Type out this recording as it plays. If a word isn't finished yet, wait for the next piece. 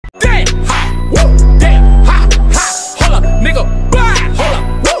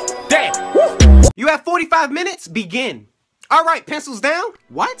have 45 minutes? Begin. All right, pencils down.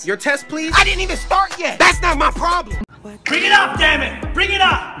 What? Your test, please. I didn't even start yet. That's not my problem. Bring it up, damn it! Bring it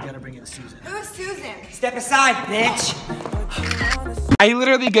up! You gotta bring in Susan. Who's Susan? Step aside, bitch! I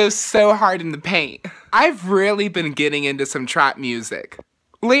literally go so hard in the paint. I've really been getting into some trap music.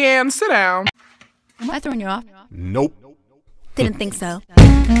 Leanne, sit down. Am I throwing you off? Nope. Didn't think so.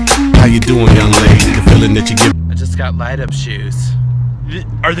 How you doing, young lady? The feeling that you give. I just got light up shoes.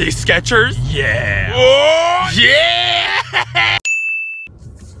 Are they Skechers? Yeah. Oh, yeah!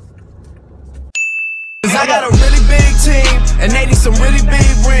 I got a really big team, and they need some really big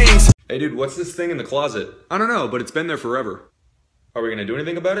rings. Hey dude, what's this thing in the closet? I don't know, but it's been there forever. Are we gonna do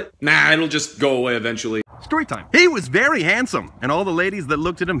anything about it? Nah, it'll just go away eventually. Story time. He was very handsome, and all the ladies that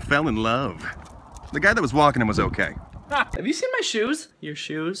looked at him fell in love. The guy that was walking him was okay. Have you seen my shoes? Your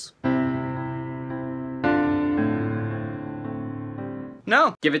shoes?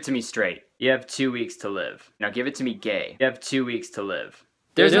 No. Give it to me straight. You have 2 weeks to live. Now give it to me gay. You have 2 weeks to live.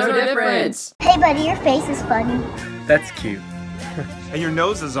 There's no difference. Hey buddy, your face is funny. That's cute. And your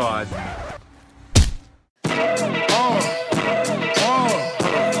nose is odd.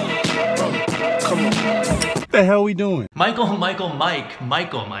 What the hell we doing? Michael, Michael.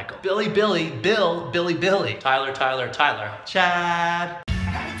 Billy, Bill, Billy. Tyler, Chad.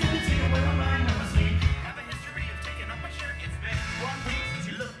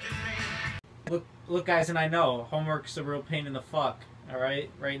 Look guys, and I know, homework's a real pain in the fuck, alright?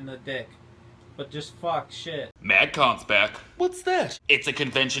 Right in the dick. But just fuck shit. MadCon's back. What's that? It's a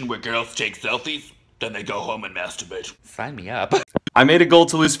convention where girls take selfies, then they go home and masturbate. Sign me up. I made a goal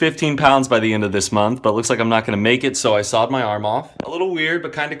to lose 15 pounds by the end of this month, but looks like I'm not gonna make it, so I sawed my arm off. A little weird,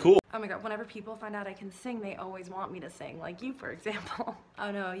 but kinda cool. Oh my god, whenever people find out I can sing, they always want me to sing. Like you, for example.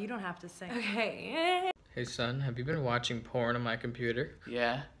 Oh no, you don't have to sing. Okay. Hey son, have you been watching porn on my computer?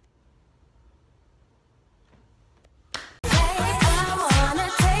 Yeah.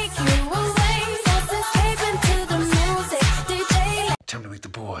 Time to meet the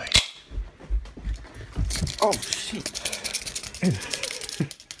boy. Oh, shit.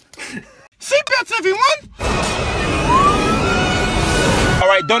 Seatbelts, everyone!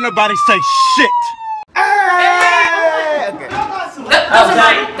 Alright, don't nobody say shit!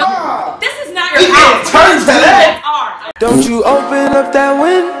 This is not your house. Turn to that! Ours. Don't you open up that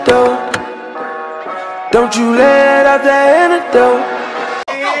window. Don't you let out that antidote.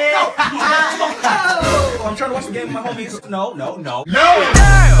 I'm trying to watch the game with my homies. No!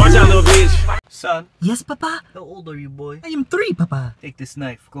 Watch out, little bitch. Son. Yes, Papa? How old are you, boy? I am 3, Papa. Take this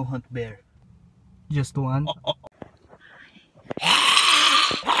knife, go hunt bear. Just one.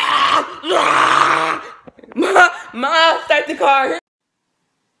 Ma, start the car.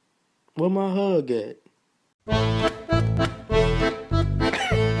 Where my hug at?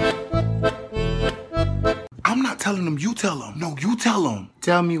 I'm not telling him, you tell him. No, you tell him.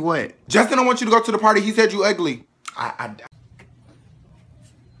 Tell me what? Justin don't want you to go to the party. He said you ugly. I